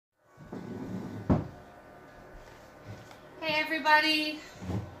Hey everybody.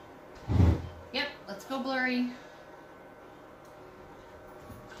 Yep, let's go blurry.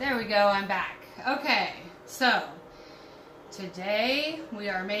 There we go, I'm back. Okay, so today we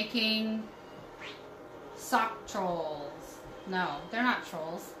are making sock trolls. No, they're not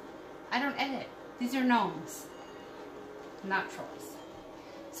trolls. I don't edit. These are gnomes, not trolls.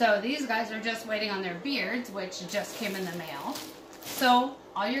 So these guys are just waiting on their beards, which just came in the mail. So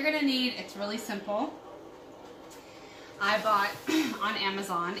all you're gonna need, it's really simple. I bought on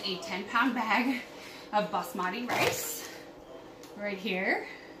Amazon a 10-pound bag of basmati rice right here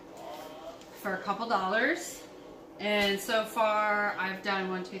for a couple dollars. And so far I've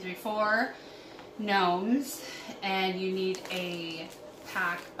done 4 gnomes, and you need a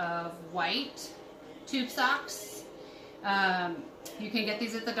pack of white tube socks. You can get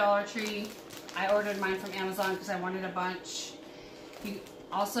these at the Dollar Tree. I ordered mine from Amazon because I wanted a bunch. You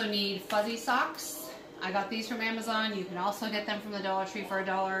also need fuzzy socks. I got these from Amazon. You can also get them from the Dollar Tree for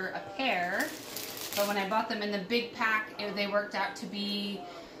 $1 a pair. But when I bought them in the big pack, they worked out to be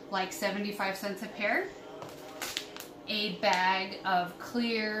like 75 cents a pair. A bag of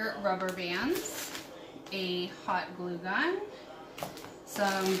clear rubber bands, a hot glue gun,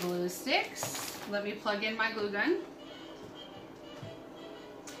 some glue sticks. Let me plug in my glue gun.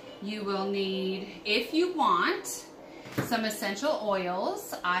 You will need, if you want, some essential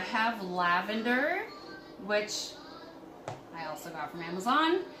oils. I have lavender, which I also got from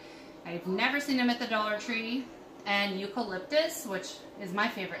Amazon. I've never seen them at the Dollar Tree. And eucalyptus, which is my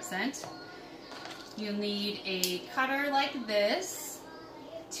favorite scent. You'll need a cutter like this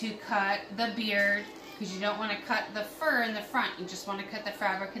to cut the beard, because you don't want to cut the fur in the front. You just want to cut the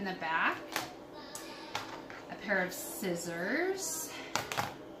fabric in the back. A pair of scissors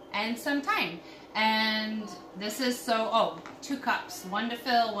and some time. And this is 2 cups, 1 to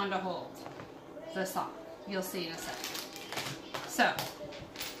fill, 1 to hold the sock. You'll see in a second. So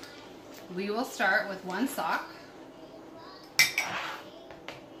we will start with 1 sock.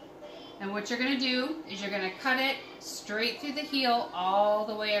 And what you're going to do is you're going to cut it straight through the heel all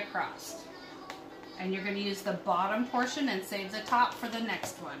the way across. And you're going to use the bottom portion and save the top for the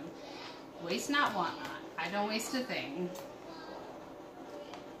next one. Waste not, want not. I don't waste a thing.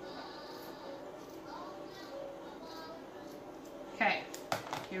 Okay,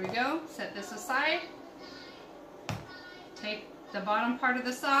 here we go. Set this aside. Take the bottom part of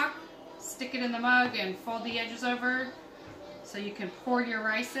the sock, stick it in the mug, and fold the edges over so you can pour your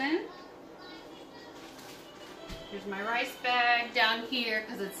rice in. Here's my rice bag down here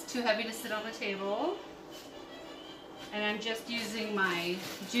because it's too heavy to sit on the table. And I'm just using my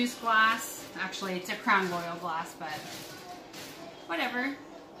juice glass. Actually, it's a Crown Royal glass, but whatever.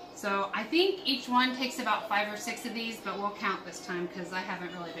 So I think each one takes about 5 or 6 of these, but we'll count this time because I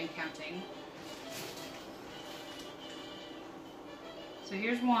haven't really been counting. So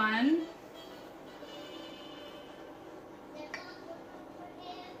here's 1.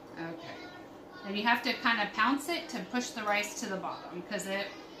 Okay. And you have to kind of pounce it to push the rice to the bottom because it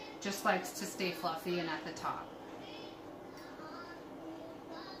just likes to stay fluffy and at the top.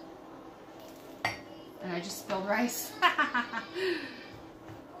 And I just spilled rice.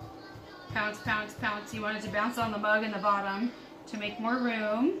 Pounce, pounce, pounce. You want it to bounce on the mug in the bottom to make more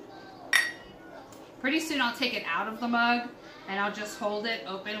room. Pretty soon I'll take it out of the mug and I'll just hold it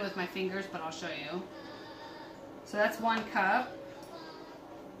open with my fingers, but I'll show you. So that's 1 cup.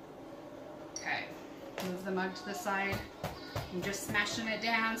 Okay, move the mug to the side. I'm just smashing it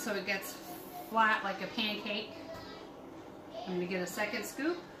down so it gets flat like a pancake. I'm going to get a second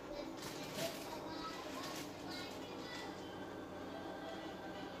scoop.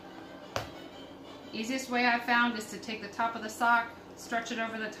 Easiest way I've found is to take the top of the sock, stretch it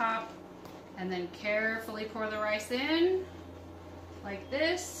over the top, and then carefully pour the rice in, like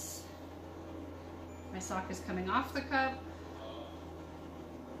this. My sock is coming off the cup.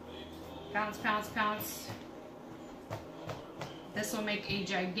 Pounce, pounce, pounce. This will make a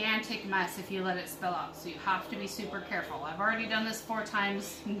gigantic mess if you let it spill out, so you have to be super careful. I've already done this 4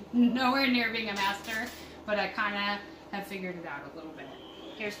 times, nowhere near being a master, but I kind of have figured it out a little bit.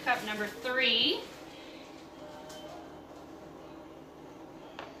 Here's cup number 3.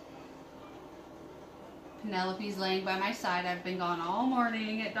 Penelope's laying by my side. I've been gone all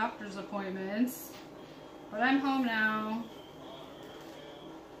morning at doctor's appointments, but I'm home now.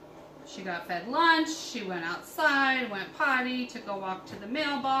 She got fed lunch, she went outside, went potty, took a walk to the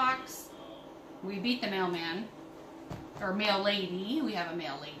mailbox. We beat the mailman, or mail lady. We have a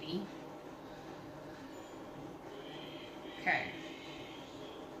mail lady. Okay.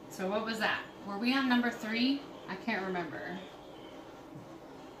 So what was that? Were we on number 3? I can't remember.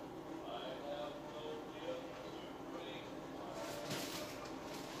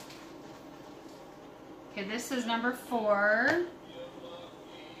 Okay, this is number 4.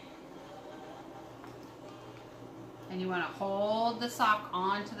 And you want to hold the sock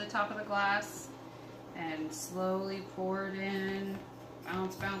onto the top of the glass and slowly pour it in.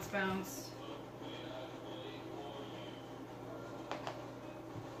 Bounce, bounce, bounce.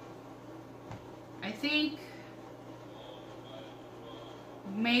 I think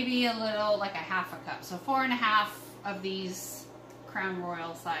maybe a little, like a half a cup. So 4.5 of these Crown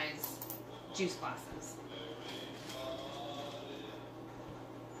Royal size juice glasses.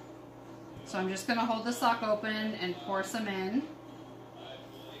 So I'm just going to hold the sock open and pour some in.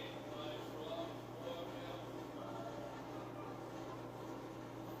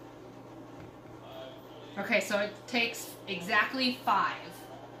 Okay, so it takes exactly 5.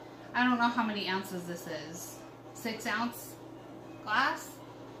 I don't know how many ounces this is. 6 ounce glass?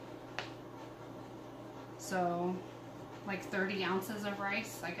 So, like 30 ounces of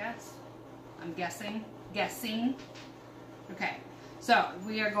rice, I guess. I'm guessing. Okay, so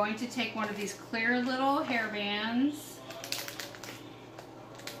we are going to take one of these clear little hair bands.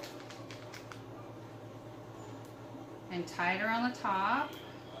 And tie it around the top.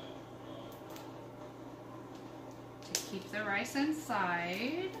 To keep the rice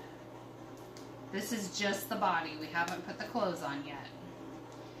inside. This is just the body. We haven't put the clothes on yet.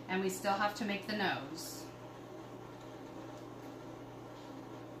 And we still have to make the nose.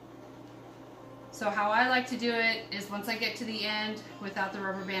 So how I like to do it is once I get to the end without the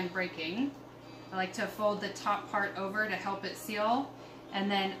rubber band breaking, I like to fold the top part over to help it seal.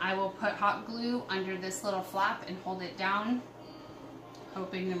 And then I will put hot glue under this little flap and hold it down,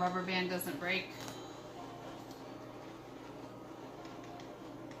 hoping the rubber band doesn't break.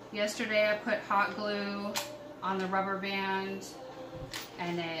 Yesterday I put hot glue on the rubber band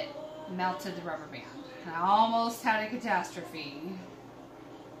and it melted the rubber band. I almost had a catastrophe.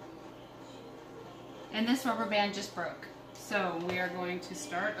 And this rubber band just broke. So we are going to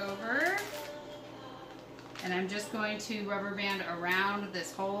start over. And I'm just going to rubber band around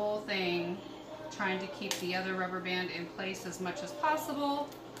this whole thing, trying to keep the other rubber band in place as much as possible.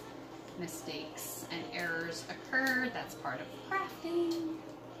 Mistakes and errors occur. That's part of crafting.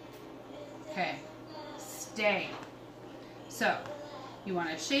 Okay, stay. So, you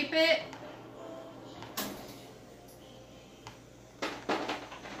want to shape it.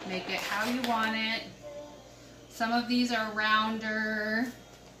 Make it how you want it. Some of these are rounder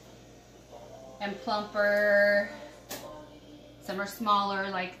and plumper. Some are smaller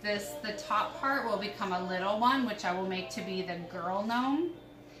like this. The top part will become a little one, which I will make to be the girl gnome.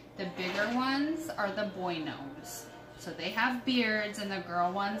 The bigger ones are the boy gnomes. So they have beards and the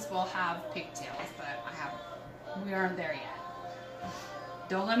girl ones will have pigtails, but we aren't there yet.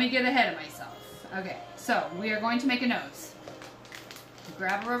 Don't let me get ahead of myself. Okay, so we are going to make a nose.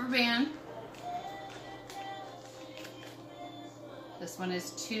 Grab a rubber band. This one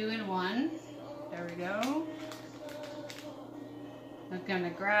is 2 in 1. There we go. I'm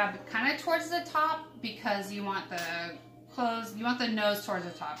gonna grab kind of towards the top because you want the nose towards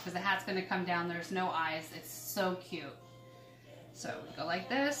the top because the hat's gonna come down. There's no eyes. It's so cute. So we go like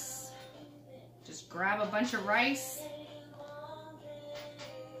this. Just grab a bunch of rice.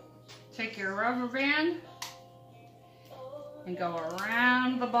 Take your rubber band and go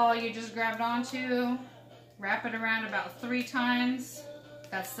around the ball you just grabbed onto. Wrap it around about 3 times.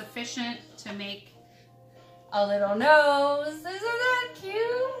 That's sufficient to make a little nose. Isn't that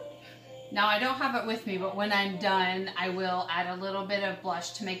cute? Now I don't have it with me, but when I'm done, I will add a little bit of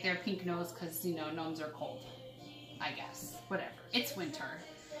blush to make their pink nose because, you know, gnomes are cold, I guess. Whatever. It's winter.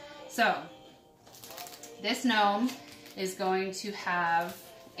 So, this gnome is going to have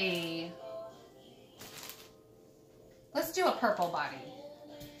let's do a purple body.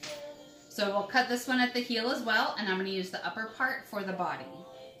 So we'll cut this one at the heel as well, and I'm going to use the upper part for the body.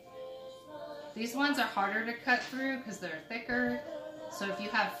 These ones are harder to cut through because they're thicker. So if you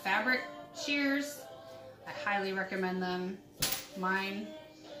have fabric shears, I highly recommend them. Mine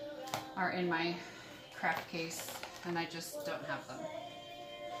are in my craft case and I just don't have them.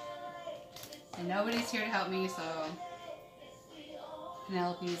 And nobody's here to help me, so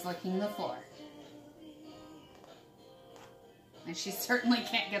Penelope's licking the floor. And she certainly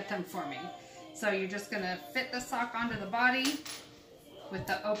can't get them for me. So you're just going to fit the sock onto the body with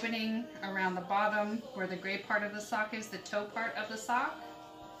the opening around the bottom where the gray part of the sock is, the toe part of the sock.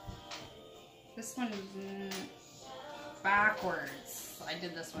 This one is backwards. I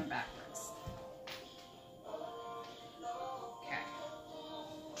did this one backwards. Okay.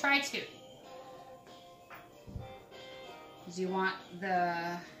 Try to. Because you want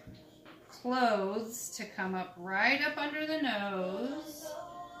the clothes to come up right up under the nose.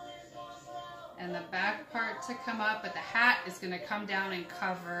 and the back part to come up, but the hat is going to come down and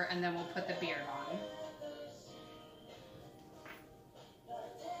cover, and then we'll put the beard on.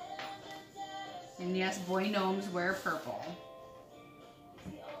 And yes, boy gnomes wear purple.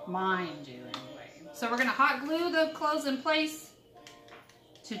 Mine do anyway. So we're going to hot glue the clothes in place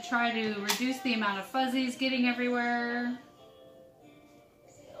to try to reduce the amount of fuzzies getting everywhere.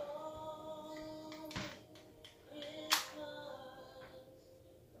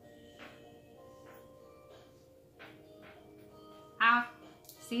 Ah,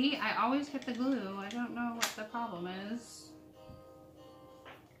 see, I always hit the glue. I don't know what the problem is.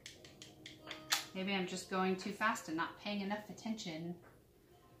 Maybe I'm just going too fast and not paying enough attention.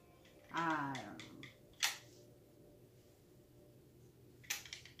 I don't know.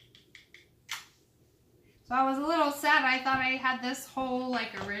 So I was a little sad. I thought I had this whole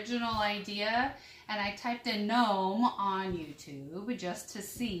like original idea, and I typed in Gnome on YouTube just to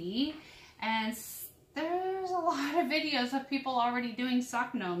see, and there's a lot of videos of people already doing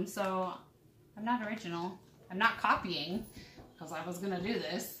sock gnomes, so I'm not original. I'm not copying, because I was gonna do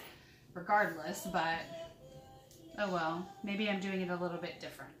this regardless, but oh well, maybe I'm doing it a little bit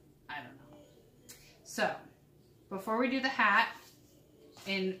different. I don't know. So, before we do the hat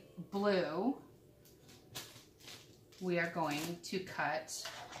in blue, we are going to cut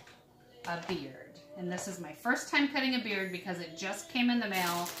a beard. And this is my first time cutting a beard because it just came in the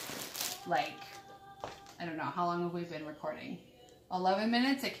mail, like, I don't know, how long have we been recording? 11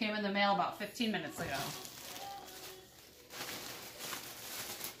 minutes? It came in the mail about 15 minutes ago.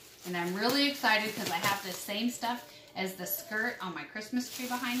 And I'm really excited because I have the same stuff as the skirt on my Christmas tree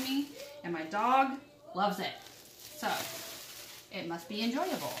behind me. And my dog loves it. So, it must be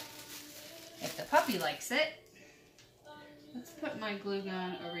enjoyable. If the puppy likes it. Let's put my glue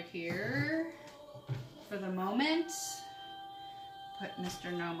gun over here for the moment. Put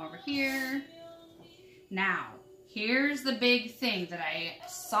Mr. Gnome over here. Now, here's the big thing that I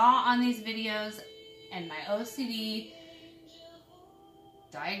saw on these videos, and my OCD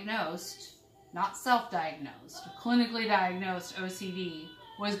diagnosed, not self-diagnosed, clinically diagnosed OCD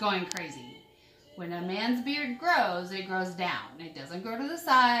was going crazy. When a man's beard grows, it grows down. It doesn't grow to the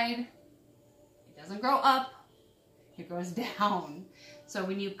side. It doesn't grow up. It goes down. So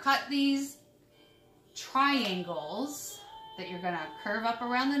when you cut these triangles that you're going to curve up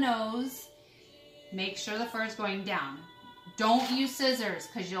around the nose, make sure the fur is going down. Don't use scissors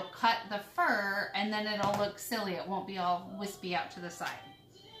because you'll cut the fur and then it'll look silly. It won't be all wispy out to the side.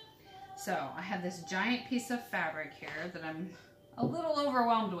 So I have this giant piece of fabric here that I'm a little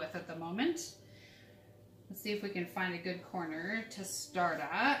overwhelmed with at the moment. Let's see if we can find a good corner to start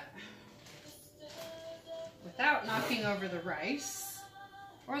at without knocking over the rice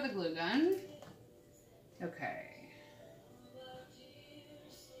or the glue gun. Okay.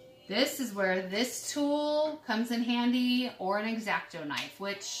 This is where this tool comes in handy, or an X-Acto knife,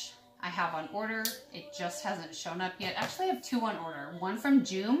 which I have on order. It just hasn't shown up yet. Actually, I have two on order. One from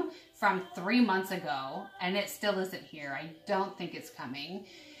Joom from 3 months ago, and it still isn't here. I don't think it's coming.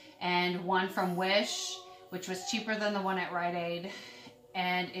 And one from Wish, which was cheaper than the one at Rite Aid,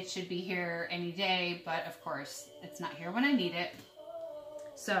 and it should be here any day, but of course, it's not here when I need it.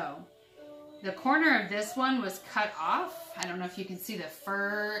 So, the corner of this one was cut off. I don't know if you can see the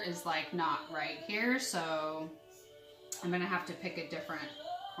fur is like not right here, so I'm gonna have to pick a different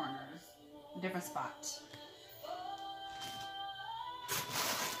corner, a different spot.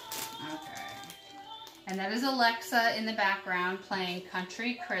 Okay. And that is Alexa in the background playing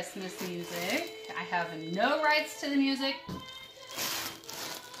country Christmas music. I have no rights to the music.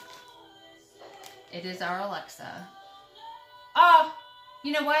 It is our Alexa. Oh!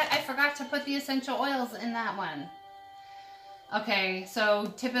 You know what? I forgot to put the essential oils in that one. Okay,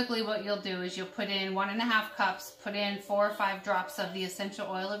 so typically what you'll do is you'll put in 1.5 cups, put in 4 or 5 drops of the essential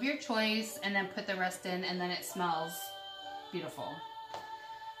oil of your choice, and then put the rest in, and then it smells beautiful.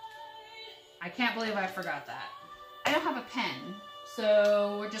 I can't believe I forgot that. I don't have a pen,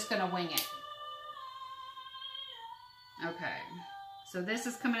 so we're just gonna wing it. Okay, so this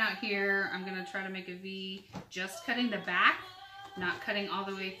is coming out here. I'm gonna try to make a V, just cutting the back. Not cutting all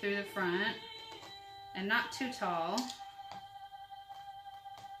the way through the front, and not too tall.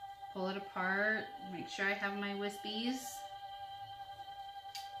 Pull it apart, make sure I have my wispies.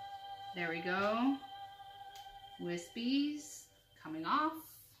 There we go. Wispies coming off.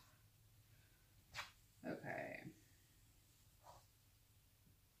 Okay.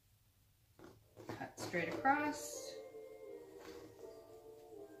 Cut straight across.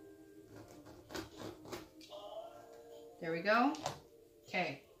 There we go.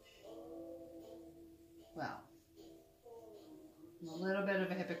 Okay. Well, I'm a little bit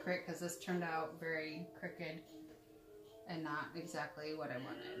of a hypocrite because this turned out very crooked and not exactly what I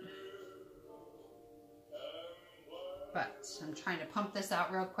wanted. But I'm trying to pump this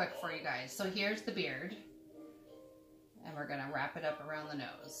out real quick for you guys. So here's the beard. And we're gonna wrap it up around the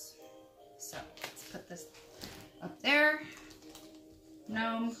nose. So let's put this up there.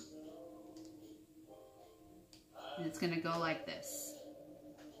 Gnome. And it's gonna go like this.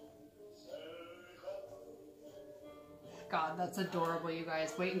 God, that's adorable, you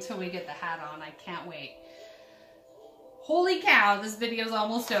guys. Wait until we get the hat on. I can't wait. Holy cow, this video's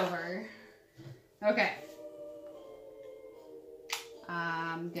almost over. Okay.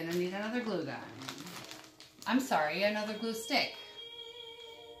 I'm gonna need another glue gun. I'm sorry, another glue stick.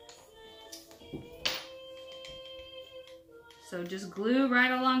 So just glue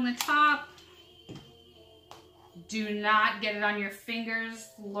right along the top. Do not get it on your fingers.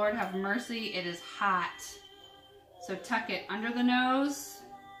 Lord have mercy, it is hot. So tuck it under the nose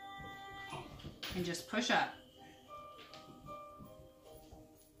and just push up.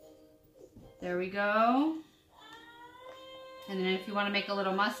 There we go. And then if you want to make a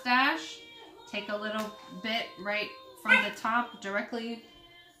little mustache, take a little bit right from the top directly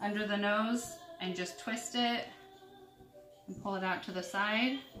under the nose and just twist it and pull it out to the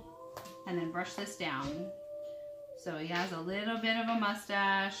side and then brush this down. So he has a little bit of a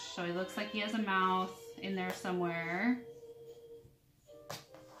mustache, so he looks like he has a mouth in there somewhere.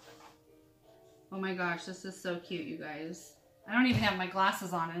 Oh my gosh, this is so cute, you guys. I don't even have my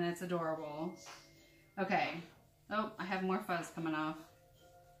glasses on and it's adorable. Okay. Oh, I have more fuzz coming off.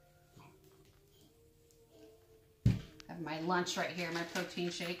 I have my lunch right here, my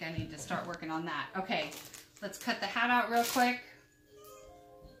protein shake. I need to start working on that. Okay, let's cut the hat out real quick.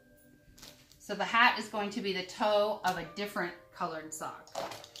 So the hat is going to be the toe of a different colored sock.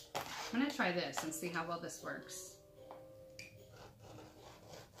 I'm gonna try this and see how well this works.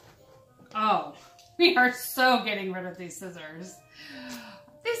 Oh, we are so getting rid of these scissors.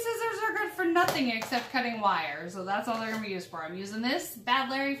 These scissors are good for nothing except cutting wire, so that's all they're gonna be used for. I'm using this Bad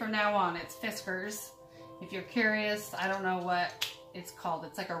Larry from now on. It's Fiskars. If you're curious, I don't know what it's called.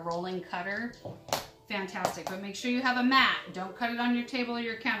 It's like a rolling cutter. Fantastic, but make sure you have a mat. Don't cut it on your table or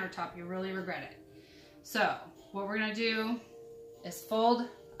your countertop. You really regret it. So what we're gonna do is fold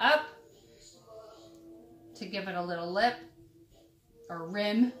up to give it a little lip or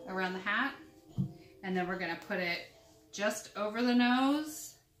rim around the hat. And then we're gonna put it just over the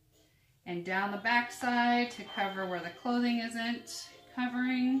nose and down the back side to cover where the clothing isn't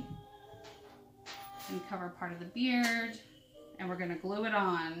covering and cover part of the beard. And we're gonna glue it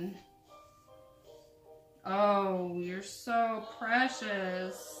on. Oh, you're so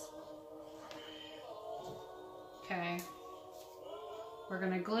precious. Okay. We're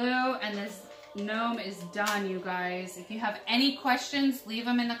gonna glue and this gnome is done, you guys. If you have any questions, leave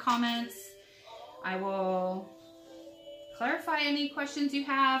them in the comments. I will clarify any questions you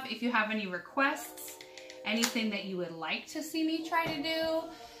have. If you have any requests, anything that you would like to see me try to do,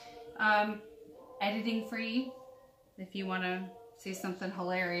 editing free, if you want to see something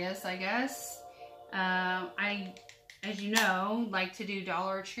hilarious, I guess. I, as you know, like to do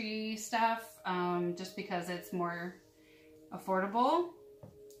Dollar Tree stuff, just because it's more affordable.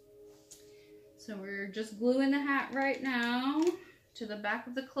 So we're just gluing the hat right now to the back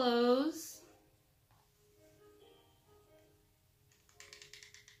of the clothes.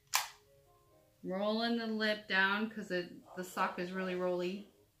 Rolling the lip down because the sock is really rolly.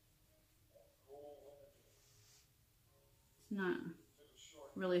 It's not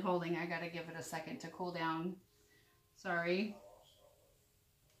really holding. I gotta give it a second to cool down. Sorry.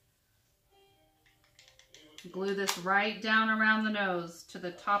 Glue this right down around the nose to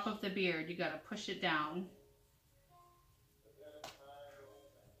the top of the beard. You gotta push it down.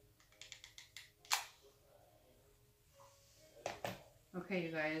 Okay,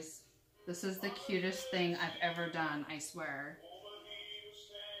 you guys. This is the cutest thing I've ever done, I swear.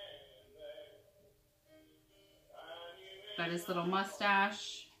 Got his little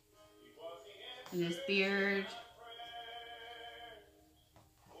mustache and his beard.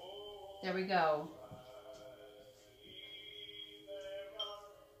 There we go.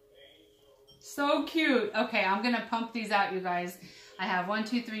 So cute. Okay, I'm gonna pump these out, you guys. I have 1,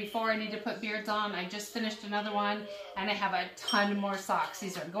 2, 3, 4 I need to put beards on. I just finished another one and I have a ton more socks.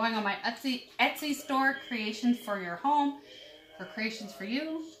 These are going on my Etsy store, Creations for Your Home, for Creations for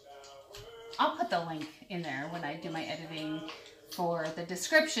You. I'll put the link in there when I do my editing for the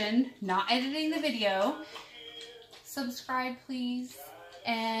description, not editing the video. Subscribe, please,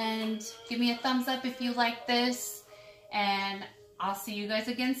 and give me a thumbs up if you like this, and I'll see you guys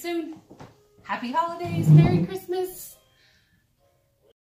again soon. Happy holidays, Merry Christmas.